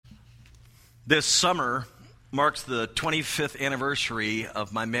This summer marks the 25th anniversary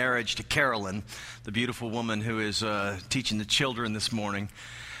of my marriage to Carolyn, the beautiful woman who is teaching the children this morning.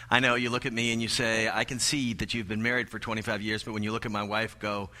 I know you look at me and you say, I can see that you've been married for 25 years, but when you look at my wife,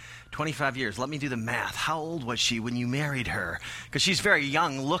 go, 25 years, let me do the math. How old was she when you married her? Because she's very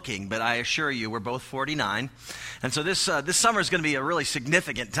young looking, but I assure you, we're both 49. And so this summer is going to be a really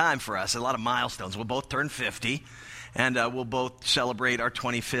significant time for us, a lot of milestones. We'll both turn 50, and we'll both celebrate our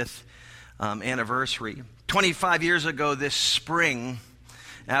 25th anniversary. 25 years ago this spring,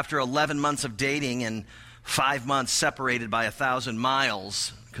 after 11 months of dating and 5 months separated by 1,000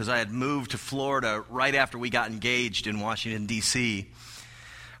 miles, because I had moved to Florida right after we got engaged in Washington, D.C.,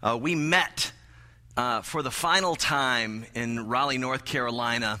 we met for the final time in Raleigh, North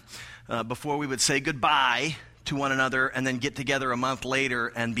Carolina, before we would say goodbye to one another and then get together a month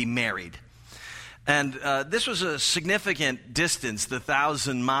later and be married. And this was a significant distance, the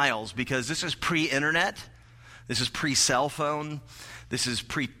 1,000 miles, because this is pre-internet, this is pre-cell phone, this is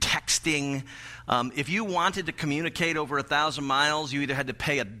pre-texting. If you wanted to communicate over 1,000 miles, you either had to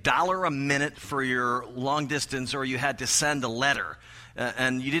pay $1 a minute for your long distance or you had to send a letter.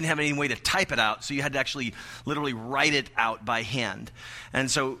 And you didn't have any way to type it out, so you had to actually literally write it out by hand. And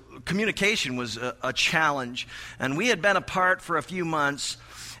so communication was a challenge. And we had been apart for a few months,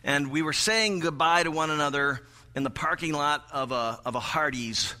 and we were saying goodbye to one another in the parking lot of a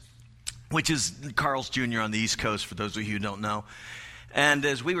Hardee's, which is Carl's Jr. on the East Coast, for those of you who don't know. And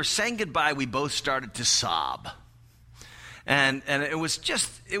as we were saying goodbye, we both started to sob. And it was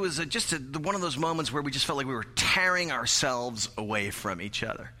just one of those moments where we just felt like we were tearing ourselves away from each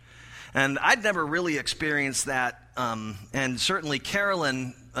other. And I'd never really experienced that. And certainly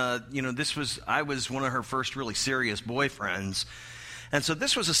Carolyn, I was one of her first really serious boyfriends. And so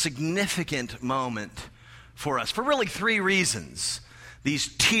this was a significant moment for us for really 3 reasons.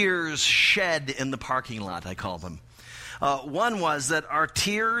 These tears shed in the parking lot, I call them. One was that our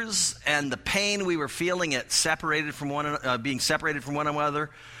tears and the pain we were feeling at being separated from one another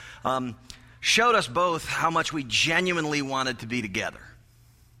showed us both how much we genuinely wanted to be together.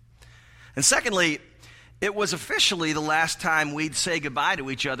 And secondly, it was officially the last time we'd say goodbye to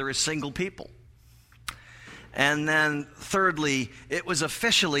each other as single people. And then thirdly, it was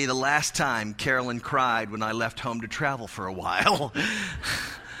officially the last time Carolyn cried when I left home to travel for a while.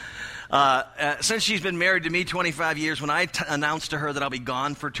 Since she's been married to me 25 years, when I announced to her that I'll be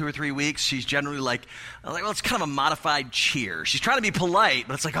gone for 2 or 3 weeks, she's generally like, well, it's kind of a modified cheer. She's trying to be polite,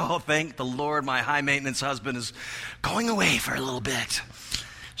 but it's like, oh, thank the Lord, my high-maintenance husband is going away for a little bit.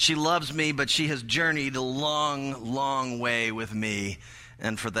 She loves me, but she has journeyed a long, long way with me,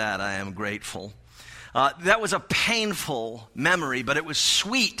 and for that I am grateful. That was a painful memory, but it was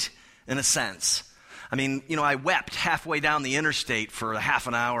sweet in a sense. I mean, I wept halfway down the interstate for a half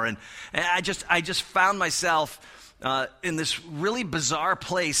an hour, and I just found myself in this really bizarre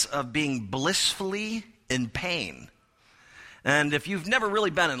place of being blissfully in pain. And if you've never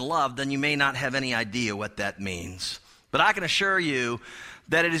really been in love, then you may not have any idea what that means. But I can assure you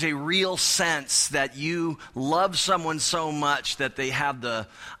that it is a real sense that you love someone so much that they have the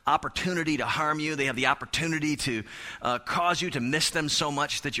opportunity to harm you. They have the opportunity to cause you to miss them so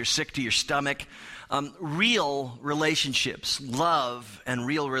much that you're sick to your stomach. Real relationships, love and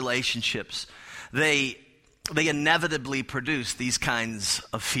real relationships, they inevitably produce these kinds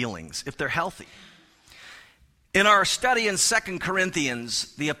of feelings if they're healthy. In our study in 2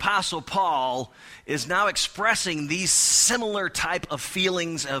 Corinthians, the Apostle Paul is now expressing these similar type of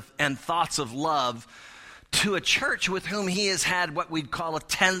feelings and thoughts of love to a church with whom he has had what we'd call a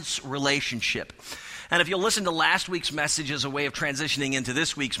tense relationship. And if you'll listen to last week's message as a way of transitioning into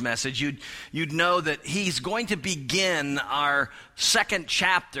this week's message, you'd know that he's going to begin our second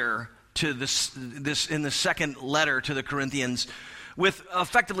chapter to this in the second letter to the Corinthians with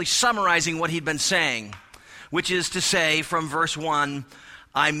effectively summarizing what he'd been saying, which is to say from verse 1,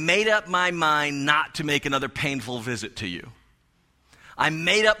 I made up my mind not to make another painful visit to you. I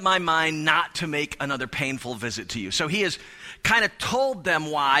made up my mind not to make another painful visit to you. So he has kind of told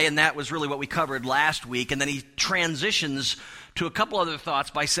them why, and that was really what we covered last week. And then he transitions to a couple other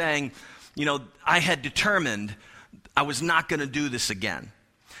thoughts by saying, I had determined I was not going to do this again.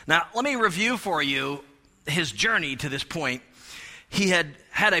 Now, let me review for you his journey to this point. He had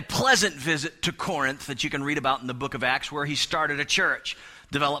a pleasant visit to Corinth that you can read about in the book of Acts, where he started a church,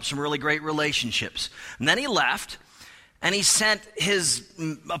 developed some really great relationships. And then he left, and he sent his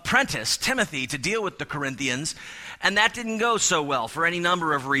apprentice, Timothy, to deal with the Corinthians, and that didn't go so well for any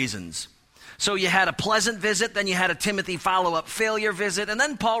number of reasons. So you had a pleasant visit, then you had a Timothy follow-up failure visit, and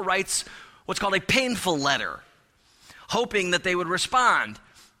then Paul writes what's called a painful letter, hoping that they would respond.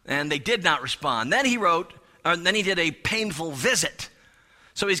 And they did not respond. Then he did a painful visit.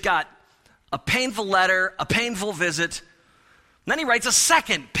 So he's got a painful letter, a painful visit. Then he writes a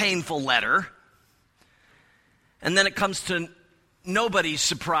second painful letter. And then it comes to nobody's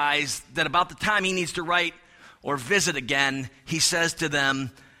surprise that about the time he needs to write or visit again, he says to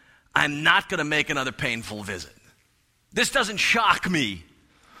them, I'm not going to make another painful visit. This doesn't shock me,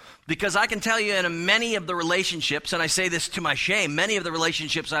 because I can tell you in many of the relationships, and I say this to my shame, many of the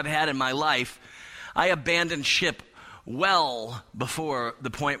relationships I've had in my life, I abandoned ship well before the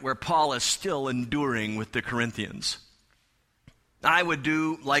point where Paul is still enduring with the Corinthians. I would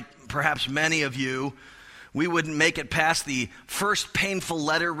do like perhaps many of you. We wouldn't make it past the first painful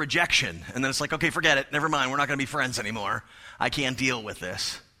letter rejection. And then it's like, okay, forget it. Never mind. We're not going to be friends anymore. I can't deal with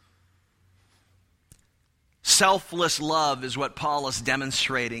this. Selfless love is what Paul is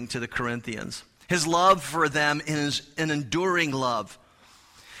demonstrating to the Corinthians. His love for them is an enduring love.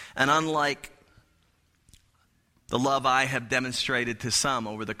 And unlike the love I have demonstrated to some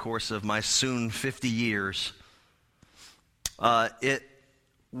over the course of my soon 50 years, it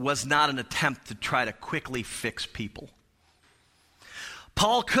was not an attempt to try to quickly fix people.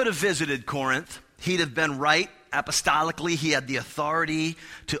 Paul could have visited Corinth. He'd have been right apostolically. He had the authority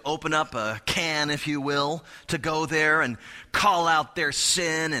to open up a can, if you will, to go there and call out their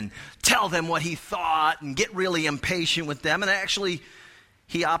sin and tell them what he thought and get really impatient with them. And actually,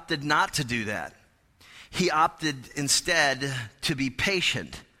 he opted not to do that. He opted instead to be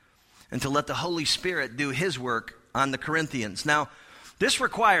patient and to let the Holy Spirit do his work on the Corinthians. Now, this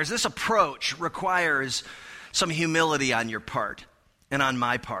approach requires some humility on your part and on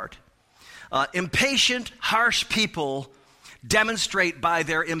my part. Impatient, harsh people demonstrate by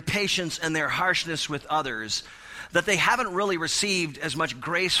their impatience and their harshness with others that they haven't really received as much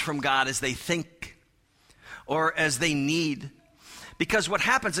grace from God as they think or as they need. Because what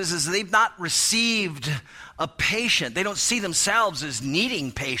happens is they've not received a patient. They don't see themselves as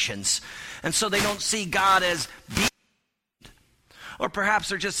needing patience. And so they don't see God as being. Or perhaps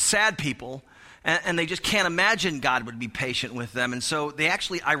they're just sad people, and they just can't imagine God would be patient with them. And so they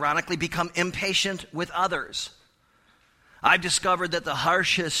actually, ironically, become impatient with others. I've discovered that the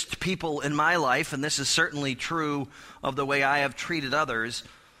harshest people in my life, and this is certainly true of the way I have treated others,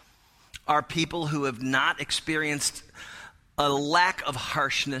 are people who have not experienced a lack of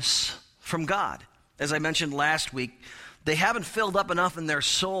harshness from God. As I mentioned last week, they haven't filled up enough in their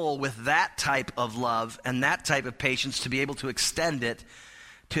soul with that type of love and that type of patience to be able to extend it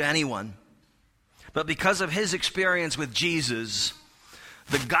to anyone. But because of his experience with Jesus,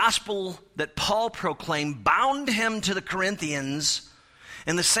 the gospel that Paul proclaimed bound him to the Corinthians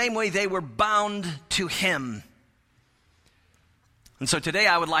in the same way they were bound to him. And so today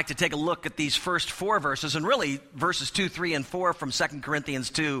I would like to take a look at these first 4 verses, and really verses 2, 3, and 4 from 2 Corinthians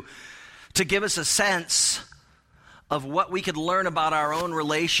 2, to give us a sense of what we could learn about our own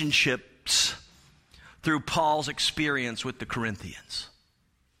relationships through Paul's experience with the Corinthians.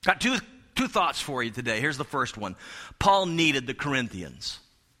 Got two thoughts for you today. Here's the first one. Paul needed the Corinthians.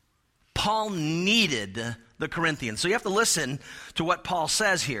 Paul needed the Corinthians. So you have to listen to what Paul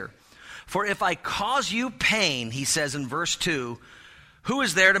says here. For if I cause you pain, he says in verse 2, who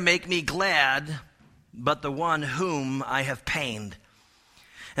is there to make me glad but the one whom I have pained?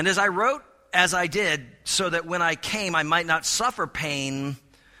 And as I wrote as I did, so that when I came I might not suffer pain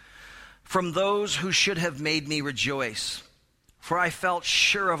from those who should have made me rejoice. For I felt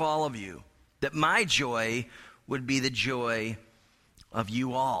sure of all of you, that my joy would be the joy of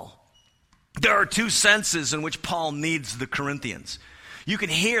you all. There are 2 senses in which Paul needs the Corinthians. You can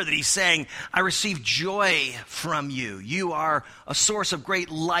hear that he's saying, I receive joy from you. You are a source of great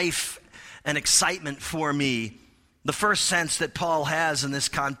life and excitement for me. The first sense that Paul has in this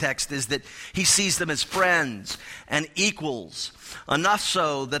context is that he sees them as friends and equals, enough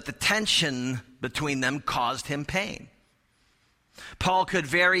so that the tension between them caused him pain. Paul could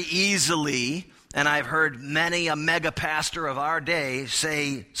very easily, and I've heard many a mega pastor of our day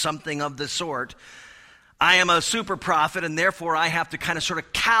say something of the sort, I am a super prophet, and therefore I have to kind of sort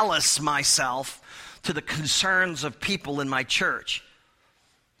of callous myself to the concerns of people in my church.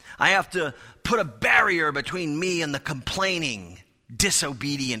 I have to put a barrier between me and the complaining,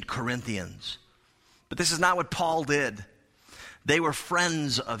 disobedient Corinthians. But this is not what Paul did. They were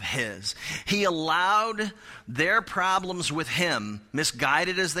friends of his. He allowed their problems with him,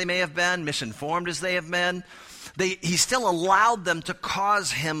 misguided as they may have been, misinformed as they have been, he still allowed them to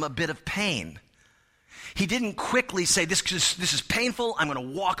cause him a bit of pain. He didn't quickly say, this is painful, I'm going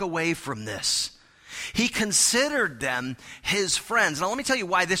to walk away from this. He considered them his friends. Now let me tell you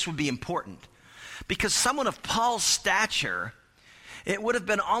why this would be important. Because someone of Paul's stature It would have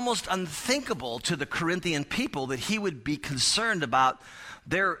been almost unthinkable to the Corinthian people that he would be concerned about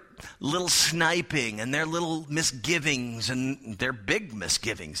their little sniping and their little misgivings and their big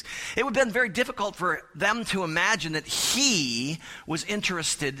misgivings. It would have been very difficult for them to imagine that he was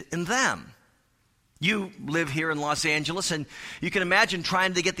interested in them. You live here in Los Angeles, and you can imagine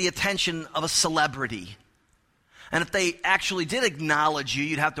trying to get the attention of a celebrity. And if they actually did acknowledge you,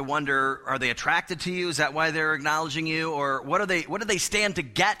 you'd have to wonder, are they attracted to you? Is that why they're acknowledging you? Or what do they stand to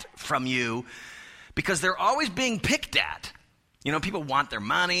get from you? Because they're always being picked at. You know, people want their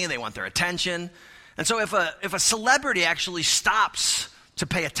money, they want their attention. And so if a celebrity actually stops to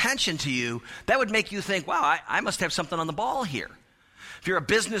pay attention to you, that would make you think, wow, I must have something on the ball here. If you're a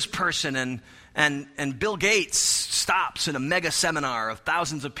business person and Bill Gates stops in a mega seminar of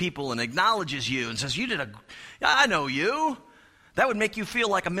thousands of people and acknowledges you and says, I know you. That would make you feel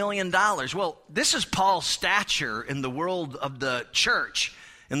like $1 million. Well, this is Paul's stature in the world of the church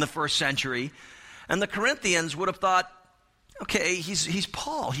in the first century. And the Corinthians would have thought, okay, he's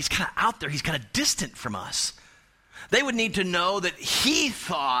Paul. He's kind of out there. He's kind of distant from us. They would need to know that he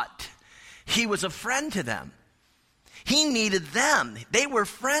thought he was a friend to them. He needed them. They were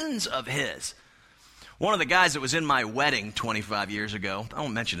friends of his. One of the guys that was in my wedding 25 years ago, I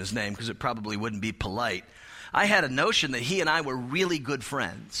won't mention his name because it probably wouldn't be polite. I had a notion that he and I were really good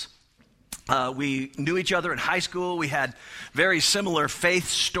friends. We knew each other in high school. We had very similar faith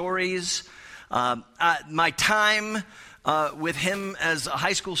stories. My time with him as a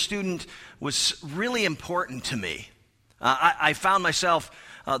high school student was really important to me. I found myself,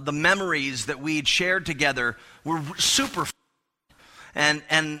 the memories that we'd shared together were super fun.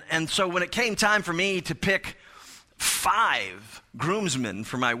 And so when it came time for me to pick 5 groomsmen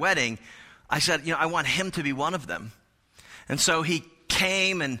for my wedding, I said, I want him to be one of them. And so he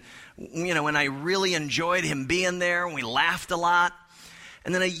came and, and I really enjoyed him being there, and we laughed a lot.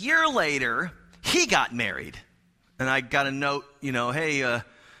 And then a year later, he got married. And I got a note, hey,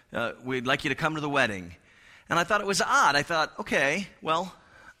 we'd like you to come to the wedding. And I thought it was odd. I thought, okay, well,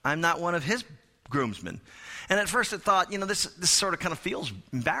 I'm not one of his groomsmen. And at first I thought, this sort of kind of feels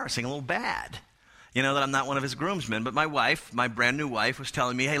embarrassing, a little bad, that I'm not one of his groomsmen. But my wife, my brand new wife, was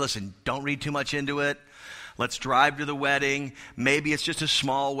telling me, hey, listen, don't read too much into it. Let's drive to the wedding. Maybe it's just a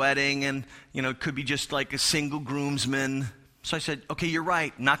small wedding and, it could be just like a single groomsman. So I said, okay, you're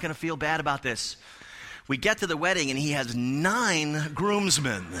right. I'm not going to feel bad about this. We get to the wedding and he has 9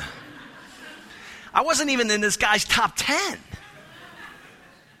 groomsmen. I wasn't even in this guy's top 10.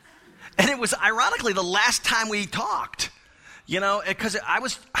 And it was ironically the last time we talked, because I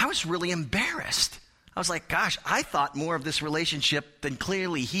was really embarrassed. I was like, gosh, I thought more of this relationship than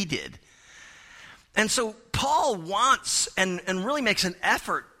clearly he did. And so Paul wants and really makes an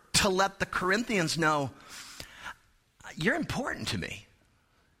effort to let the Corinthians know, you're important to me.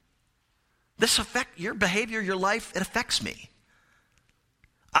 Your behavior, your life, it affects me.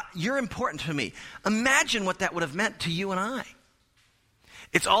 You're important to me. Imagine what that would have meant to you and I.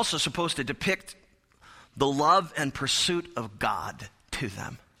 It's also supposed to depict the love and pursuit of God to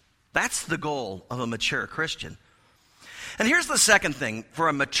them. That's the goal of a mature Christian. And here's the second thing for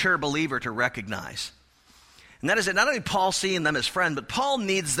a mature believer to recognize. And that is that not only Paul seeing them as friends, but Paul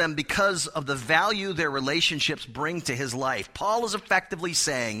needs them because of the value their relationships bring to his life. Paul is effectively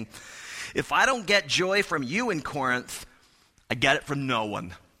saying, if I don't get joy from you in Corinth, I get it from no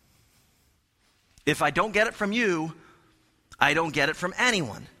one. If I don't get it from you, I don't get it from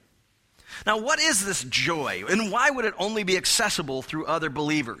anyone. Now, what is this joy, and why would it only be accessible through other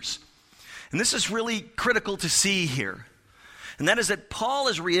believers? And this is really critical to see here. And that is that Paul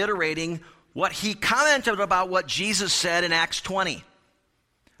is reiterating what he commented about what Jesus said in Acts 20.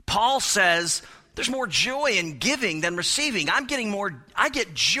 Paul says, there's more joy in giving than receiving. I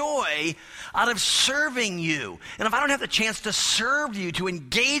get joy out of serving you. And if I don't have the chance to serve you, to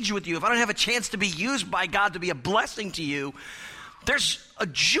engage with you, if I don't have a chance to be used by God to be a blessing to you, there's a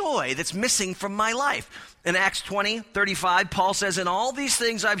joy that's missing from my life. In Acts 20:35, Paul says, in all these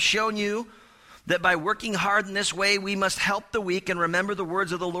things I've shown you that by working hard in this way, we must help the weak and remember the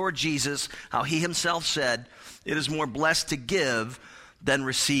words of the Lord Jesus, how he himself said, it is more blessed to give than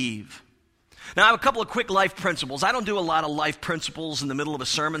receive. Now, I have a couple of quick life principles. I don't do a lot of life principles in the middle of a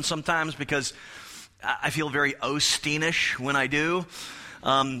sermon sometimes because I feel very Osteen-ish when I do.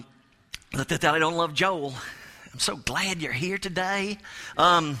 Not that I don't love Joel. I'm so glad you're here today.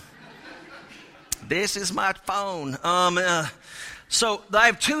 This is my phone. So I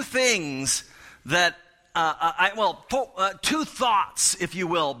have 2 things that, 2 thoughts, if you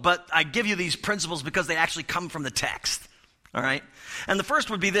will, but I give you these principles because they actually come from the text. All right? And the first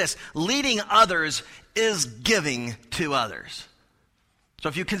would be this: leading others is giving to others. So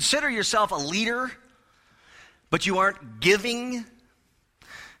if you consider yourself a leader, but you aren't giving,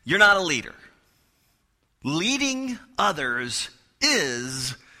 you're not a leader. Leading others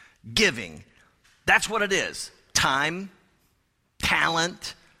is giving. That's what it is. Time,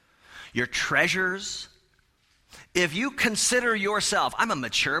 talent, your treasures. If you consider yourself, I'm a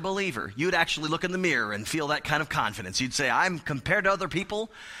mature believer, you'd actually look in the mirror and feel that kind of confidence. You'd say, I'm compared to other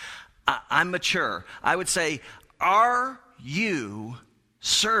people, I'm mature. I would say, are you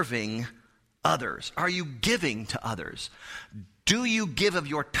serving others? Are you giving to others? Do you give of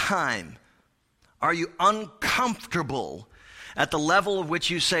your time? Are you uncomfortable at the level of which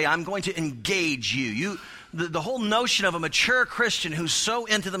you say, I'm going to engage you? The whole notion of a mature Christian who's so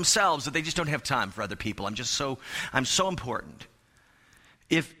into themselves that they just don't have time for other people. I'm so important.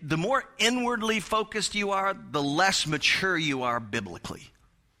 If the more inwardly focused you are, the less mature you are biblically.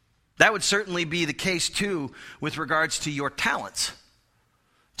 That would certainly be the case too with regards to your talents.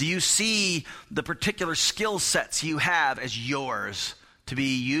 Do you see the particular skill sets you have as yours to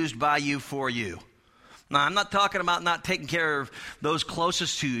be used by you for you? Now, I'm not talking about not taking care of those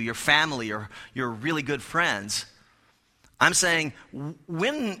closest to you, your family or your really good friends. I'm saying,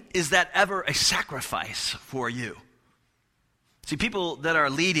 when is that ever a sacrifice for you? See, people that are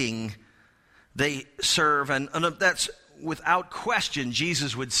leading, they serve, and that's without question,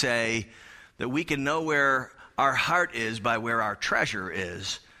 Jesus would say that we can know where our heart is by where our treasure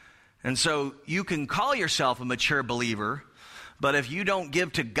is. And so you can call yourself a mature believer, but if you don't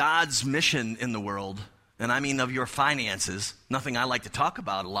give to God's mission in the world, and I mean of your finances, nothing I like to talk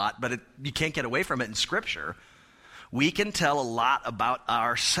about a lot, but you can't get away from it in Scripture, we can tell a lot about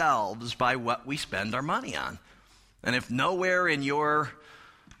ourselves by what we spend our money on. And if nowhere in your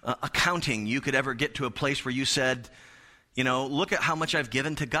accounting you could ever get to a place where you said, look at how much I've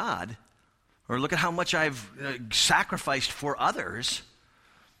given to God, or look at how much I've sacrificed for others,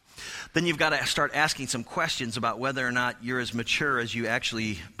 then you've got to start asking some questions about whether or not you're as mature as you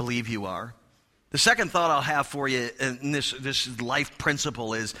actually believe you are. The second thought I'll have for you in this life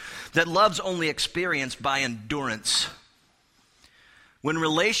principle is that love's only experienced by endurance. When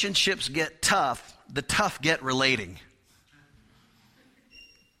relationships get tough, the tough get relating.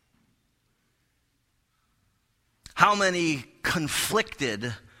 How many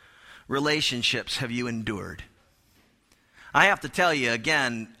conflicted relationships have you endured? I have to tell you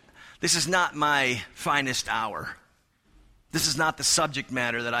again, this is not my finest hour. This is not the subject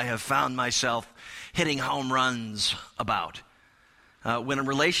matter that I have found myself hitting home runs about. When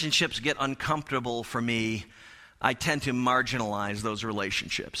relationships get uncomfortable for me, I tend to marginalize those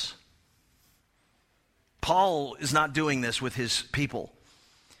relationships. Paul is not doing this with his people.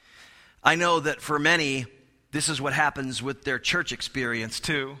 I know that for many, this is what happens with their church experience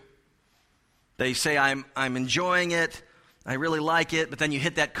too. They say, I'm enjoying it, I really like it, but then you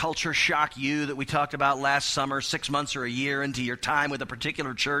hit that culture shock that we talked about last summer, 6 months or a year into your time with a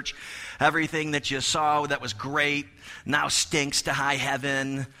particular church. Everything that you saw that was great now stinks to high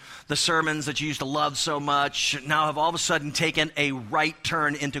heaven. The sermons that you used to love so much now have all of a sudden taken a right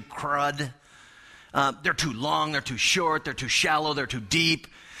turn into crud. They're too long, they're too short, they're too shallow, they're too deep.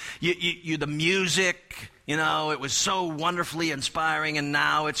 The music, it was so wonderfully inspiring, and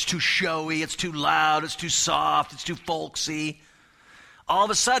now it's too showy, it's too loud, it's too soft, it's too folksy. All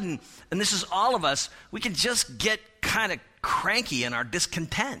of a sudden, and this is all of us, we can just get kind of cranky in our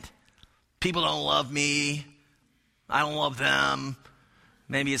discontent. People don't love me, I don't love them,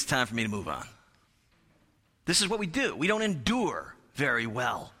 maybe it's time for me to move on. This is what we do. We don't endure very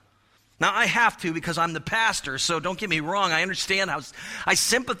well. Now, I have to because I'm the pastor, so don't get me wrong. I understand I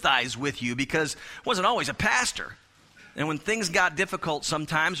sympathize with you because I wasn't always a pastor. And when things got difficult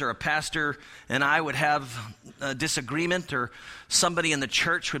sometimes, or a pastor and I would have a disagreement, or somebody in the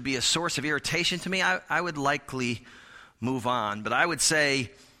church would be a source of irritation to me, I would likely move on. But I would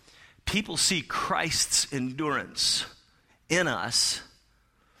say people see Christ's endurance in us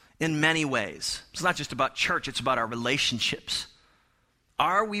in many ways. It's not just about church, it's about our relationships.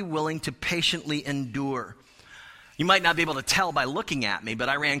 Are we willing to patiently endure? You might not be able to tell by looking at me, but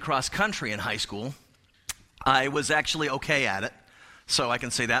I ran cross country in high school. I was actually okay at it, so I can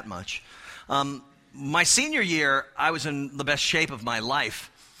say that much. My senior year, I was in the best shape of my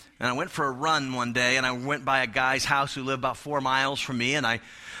life. And I went for a run one day, and I went by a guy's house who lived about 4 miles from me, and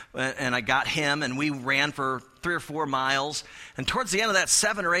I got him, and we ran for 3 or 4 miles. And towards the end of that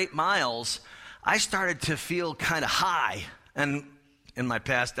 7 or 8 miles, I started to feel kind of high. And in my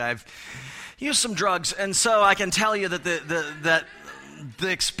past, I've used some drugs, and so I can tell you that the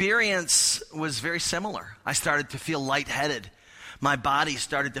experience was very similar. I started to feel lightheaded. My body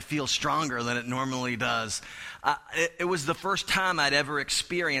started to feel stronger than it normally does. It was the first time I'd ever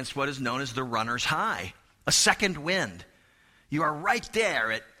experienced what is known as the runner's high, a second wind. You are right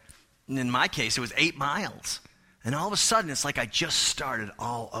there at, in my case, it was 8 miles. And all of a sudden, it's like I just started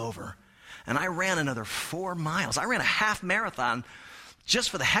all over. And I ran another 4 miles. I ran a half marathon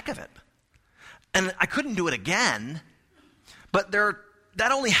just for the heck of it. And I couldn't do it again. But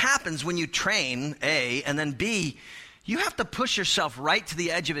that only happens when you train, A, and then B, you have to push yourself right to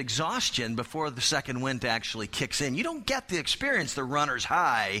the edge of exhaustion before the second wind actually kicks in. You don't get to experience the runner's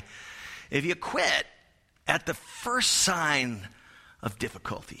high if you quit at the first sign of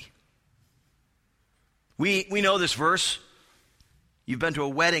difficulty. We know this verse. You've been to a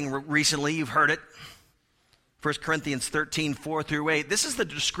wedding recently. You've heard it. 1 Corinthians 13, 4 through 8. This is the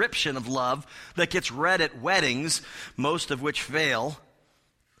description of love that gets read at weddings, most of which fail.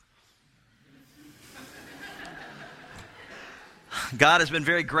 God has been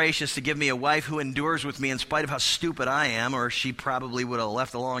very gracious to give me a wife who endures with me in spite of how stupid I am, or she probably would have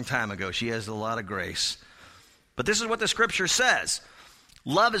left a long time ago. She has a lot of grace. But this is what the scripture says.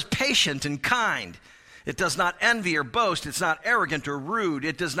 Love is patient and kind. It does not envy or boast. It's not arrogant or rude.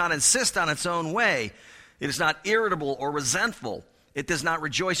 It does not insist on its own way. It is not irritable or resentful. It does not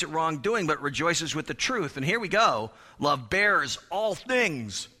rejoice at wrongdoing, but rejoices with the truth. And here we go. Love bears all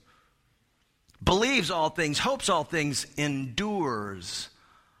things, believes all things, hopes all things, endures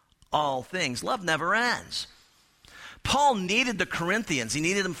all things. Love never ends. Paul needed the Corinthians. He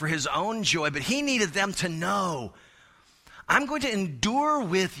needed them for his own joy, but he needed them to know, I'm going to endure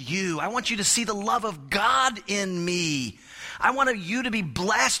with you. I want you to see the love of God in me. I want you to be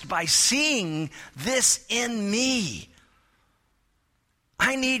blessed by seeing this in me.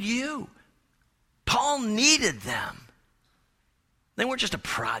 I need you. Paul needed them. They weren't just a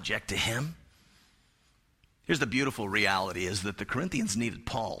project to him. Here's the beautiful reality is that the Corinthians needed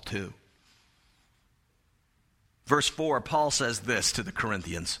Paul too. Verse 4, Paul says this to the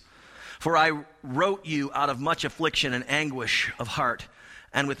Corinthians. For I wrote you out of much affliction and anguish of heart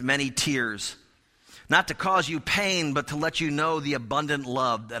and with many tears, not to cause you pain, but to let you know the abundant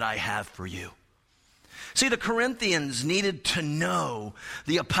love that I have for you. See, the Corinthians needed to know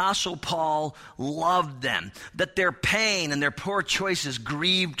the Apostle Paul loved them, that their pain and their poor choices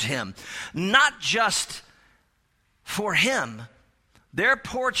grieved him. Not just for him, their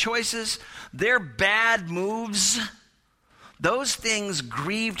poor choices, their bad moves, those things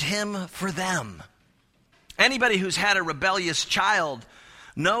grieved him for them. Anybody who's had a rebellious child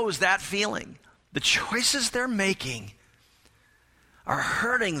knows that feeling. The choices they're making are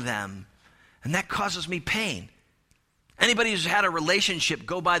hurting them, and that causes me pain. Anybody who's had a relationship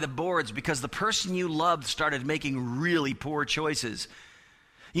go by the boards because the person you loved started making really poor choices.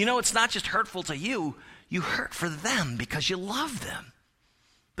 You know, it's not just hurtful to you, you hurt for them because you love them.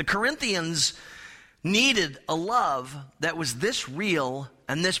 The Corinthians needed a love that was this real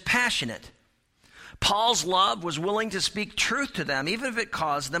and this passionate. Paul's love was willing to speak truth to them, even if it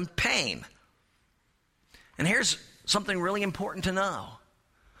caused them pain. And here's something really important to know.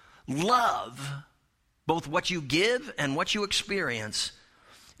 Love, both what you give and what you experience,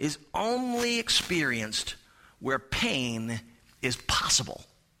 is only experienced where pain is possible.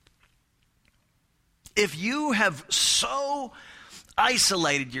 If you have so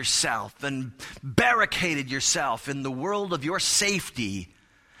isolated yourself and barricaded yourself in the world of your safety,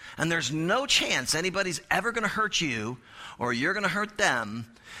 and there's no chance anybody's ever going to hurt you or you're going to hurt them,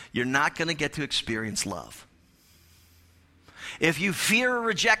 you're not going to get to experience love. If you fear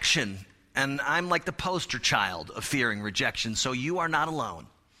rejection, and I'm like the poster child of fearing rejection, so you are not alone.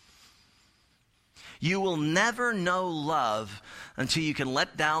 You will never know love until you can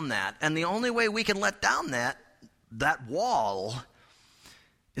let down that. And the only way we can let down that wall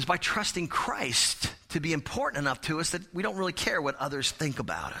is by trusting Christ to be important enough to us that we don't really care what others think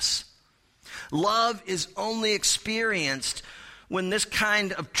about us. Love is only experienced when this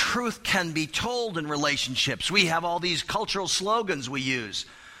kind of truth can be told in relationships. We have all these cultural slogans we use.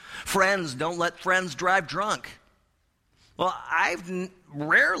 Friends, don't let friends drive drunk. Well, I've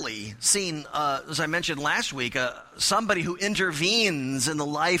rarely seen, as I mentioned last week, somebody who intervenes in the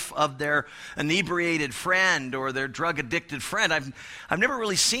life of their inebriated friend or their drug-addicted friend. I've never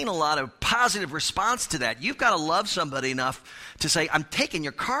really seen a lot of positive response to that. You've got to love somebody enough to say, I'm taking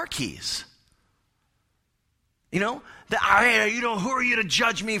your car keys. You know, who are you to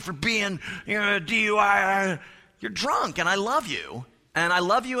judge me for being a DUI? You're drunk, and I love you. And I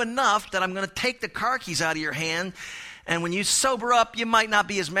love you enough that I'm going to take the car keys out of your hand. And when you sober up, you might not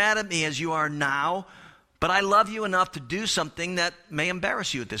be as mad at me as you are now, but I love you enough to do something that may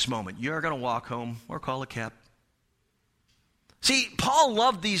embarrass you at this moment. You're going to walk home or call a cab. See, Paul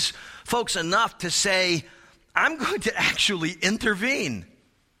loved these folks enough to say, I'm going to actually intervene.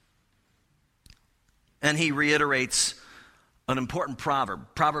 And he reiterates an important proverb.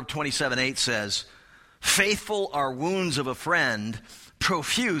 Proverb 27:8 says, faithful are wounds of a friend,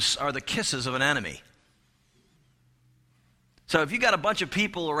 profuse are the kisses of an enemy. So if you got a bunch of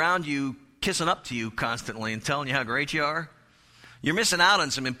people around you kissing up to you constantly and telling you how great you are, you're missing out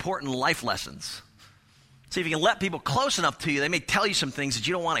on some important life lessons. See, if you can let people close enough to you, they may tell you some things that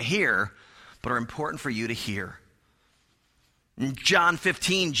you don't want to hear, but are important for you to hear. In John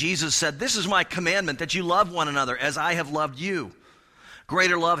 15, Jesus said, this is my commandment, that you love one another as I have loved you.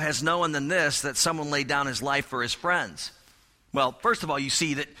 Greater love has no one than this, that someone laid down his life for his friends. Well, first of all, you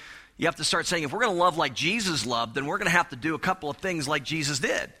see that you have to start saying, if we're going to love like Jesus loved, then we're going to have to do a couple of things like Jesus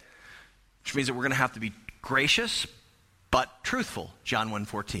did. Which means that we're going to have to be gracious, but truthful, John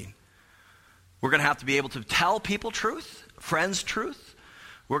 1:14. We're going to have to be able to tell people truth, friends truth.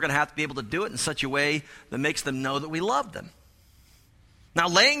 We're going to have to be able to do it in such a way that makes them know that we love them. Now,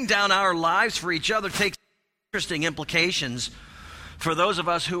 laying down our lives for each other takes interesting implications for those of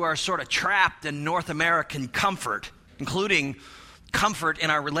us who are sort of trapped in North American comfort, including comfort in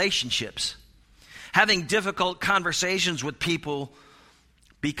our relationships. Having difficult conversations with people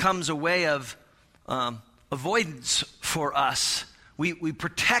becomes a way of avoidance for us. We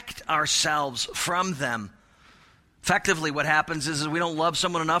protect ourselves from them. Effectively, what happens is we don't love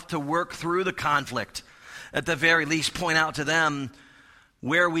someone enough to work through the conflict. At the very least, point out to them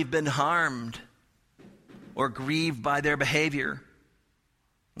where we've been harmed or grieved by their behavior.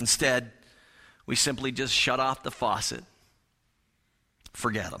 Instead, we simply just shut off the faucet.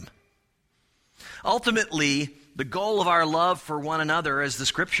 Forget them. Ultimately, the goal of our love for one another, as the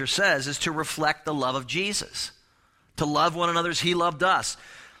scripture says, is to reflect the love of Jesus. To love one another as he loved us.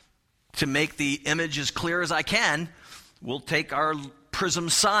 To make the image as clear as I can, we'll take our Prism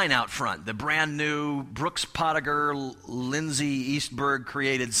sign out front, the brand new Brooks Pottinger, Lindsay Eastberg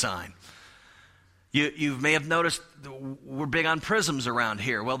created sign. You may have noticed we're big on prisms around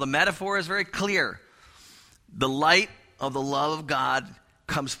here. Well, the metaphor is very clear. The light of the love of God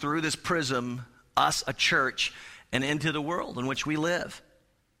comes through this prism, us, a church, and into the world in which we live.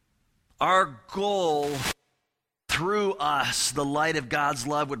 Our goal, through us, the light of God's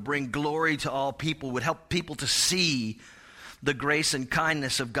love would bring glory to all people, would help people to see the grace and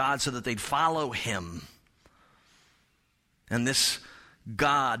kindness of God so that they'd follow him. And this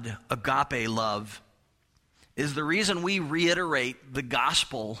God, agape love, is the reason we reiterate the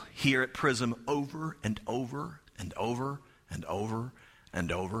gospel here at Prism over and over and over and over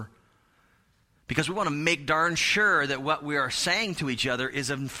and over. Because we want to make darn sure that what we are saying to each other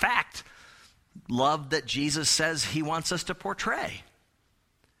is in fact love that Jesus says he wants us to portray.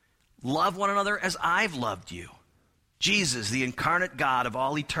 Love one another as I've loved you. Jesus, the incarnate God of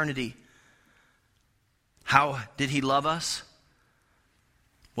all eternity. How did he love us?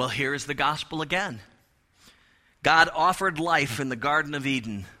 Well, here is the gospel again. God offered life in the Garden of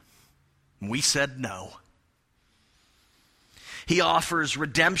Eden. We said no. He offers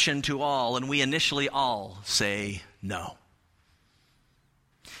redemption to all, and we initially all say no.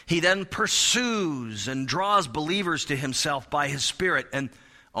 He then pursues and draws believers to himself by his Spirit, and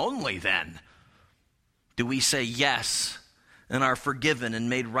only then do we say yes and are forgiven and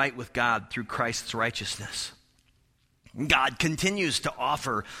made right with God through Christ's righteousness. God continues to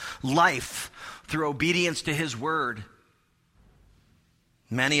offer life through obedience to his word.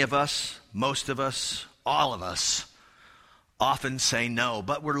 Many of us, most of us, all of us often say no,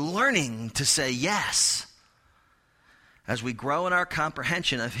 but we're learning to say yes as we grow in our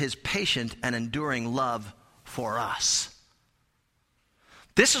comprehension of his patient and enduring love for us.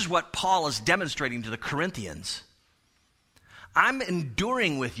 This is what Paul is demonstrating to the Corinthians. I'm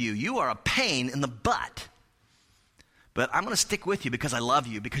enduring with you. You are a pain in the butt. But I'm going to stick with you because I love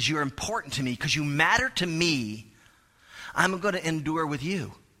you, because you're important to me, because you matter to me. I'm going to endure with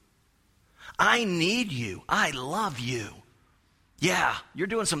you. I need you. I love you. Yeah, you're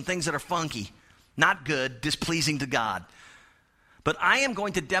doing some things that are funky, not good, displeasing to God. But I am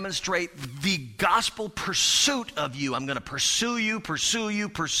going to demonstrate the gospel pursuit of you. I'm going to pursue you, pursue you,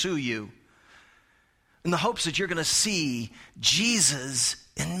 pursue you, in the hopes that you're going to see Jesus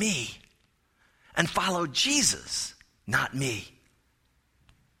in me and follow Jesus, not me.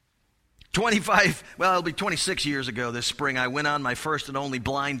 It'll be 26 years ago this spring, I went on my first and only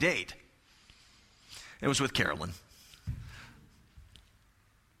blind date. It was with Carolyn.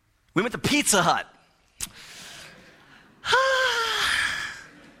 We went to Pizza Hut.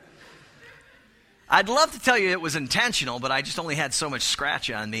 I'd love to tell you it was intentional, but I just only had so much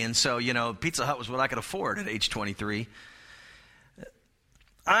scratch on me. And so, Pizza Hut was what I could afford at age 23.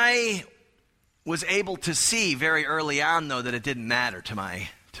 I was able to see very early on, though, that it didn't matter to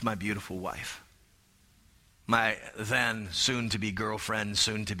my beautiful wife. My then soon-to-be girlfriend,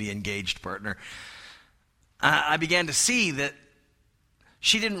 soon-to-be engaged partner. I began to see that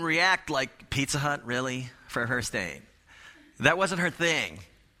she didn't react like Pizza Hut, really, for her staying. That wasn't her thing.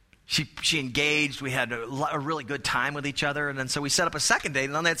 She engaged. We had a really good time with each other. And then so we set up a second date.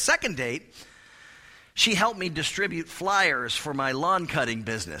 And on that second date, she helped me distribute flyers for my lawn cutting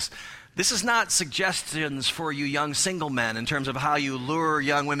business. This is not suggestions for you young single men in terms of how you lure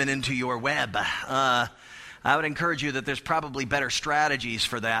young women into your web. I would encourage you that there's probably better strategies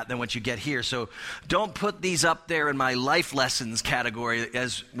for that than what you get here. So don't put these up there in my life lessons category,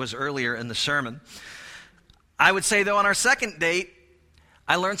 as was earlier in the sermon. I would say, though, on our second date,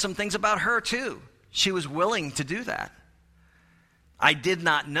 I learned some things about her, too. She was willing to do that. I did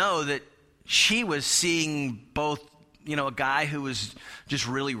not know that she was seeing both, a guy who was just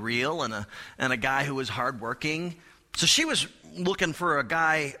really real and a guy who was hardworking. So she was looking for a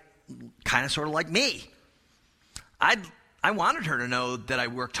guy kind of sort of like me. I wanted her to know that I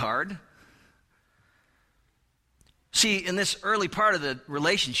worked hard. See, in this early part of the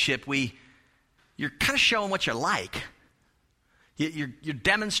relationship, you're kind of showing what you're like. You're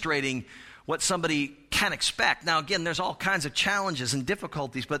demonstrating what somebody can expect. Now, again, there's all kinds of challenges and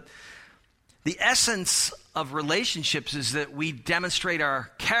difficulties, but the essence of relationships is that we demonstrate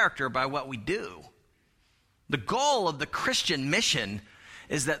our character by what we do. The goal of the Christian mission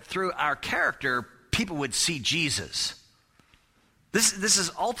is that through our character, people would see Jesus. This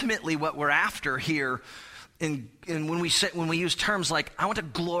is ultimately what we're after here. And when we use terms like, I want to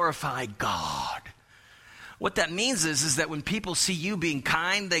glorify God. What that means is that when people see you being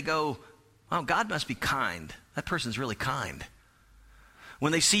kind, they go, oh, God must be kind. That person's really kind.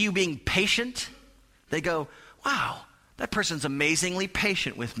 When they see you being patient, they go, wow, that person's amazingly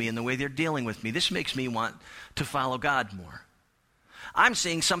patient with me in the way they're dealing with me. This makes me want to follow God more. I'm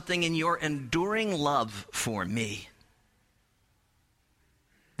seeing something in your enduring love for me.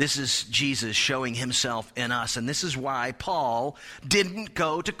 This is Jesus showing himself in us, and this is why Paul didn't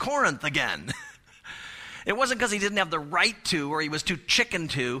go to Corinth again. It wasn't because he didn't have the right to or he was too chicken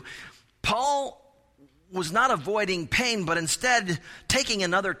to. Paul was not avoiding pain, but instead taking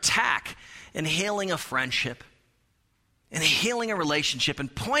another tack and healing a friendship and healing a relationship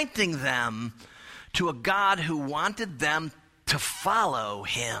and pointing them to a God who wanted them to follow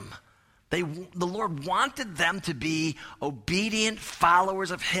him. The Lord wanted them to be obedient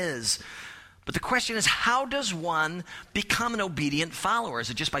followers of his. But the question is, how does one become an obedient follower? Is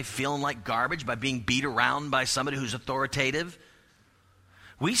it just by feeling like garbage, by being beat around by somebody who's authoritative?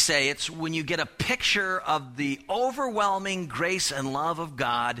 We say it's when you get a picture of the overwhelming grace and love of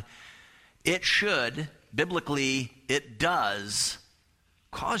God, it should, biblically, it does,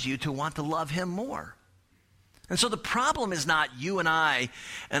 cause you to want to love him more. And so the problem is not you and I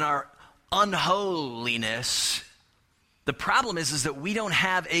and our unholiness. The problem is that we don't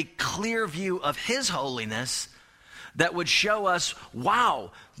have a clear view of his holiness that would show us,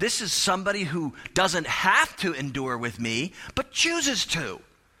 wow, this is somebody who doesn't have to endure with me, but chooses to.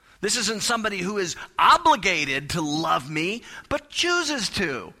 This isn't somebody who is obligated to love me, but chooses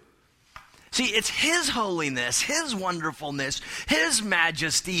to. See, it's his holiness, his wonderfulness, his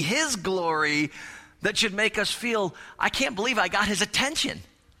majesty, his glory that should make us feel, I can't believe I got his attention.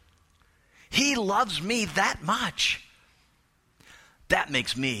 He loves me that much. That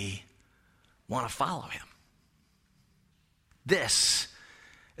makes me want to follow him. This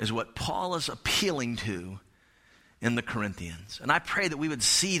is what Paul is appealing to in the Corinthians. And I pray that we would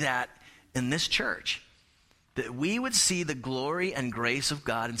see that in this church, that we would see the glory and grace of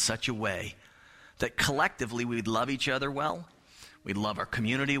God in such a way that collectively we'd love each other well, we'd love our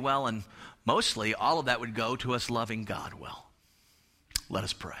community well, and mostly all of that would go to us loving God well. Let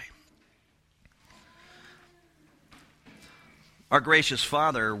us pray. Our gracious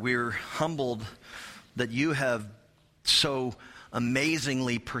Father, we're humbled that you have so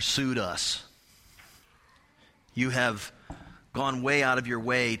amazingly pursued us. You have gone way out of your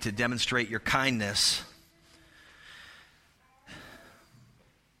way to demonstrate your kindness.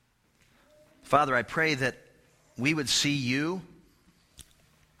 Father, I pray that we would see you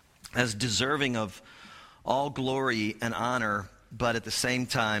as deserving of all glory and honor, but at the same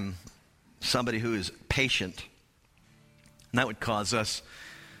time, somebody who is patient. And that would cause us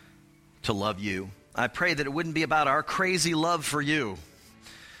to love you. I pray that it wouldn't be about our crazy love for you.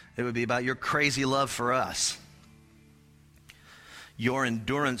 It would be about your crazy love for us. Your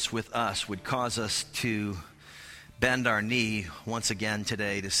endurance with us would cause us to bend our knee once again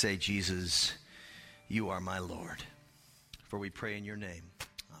today to say, Jesus, you are my Lord. For we pray in your name.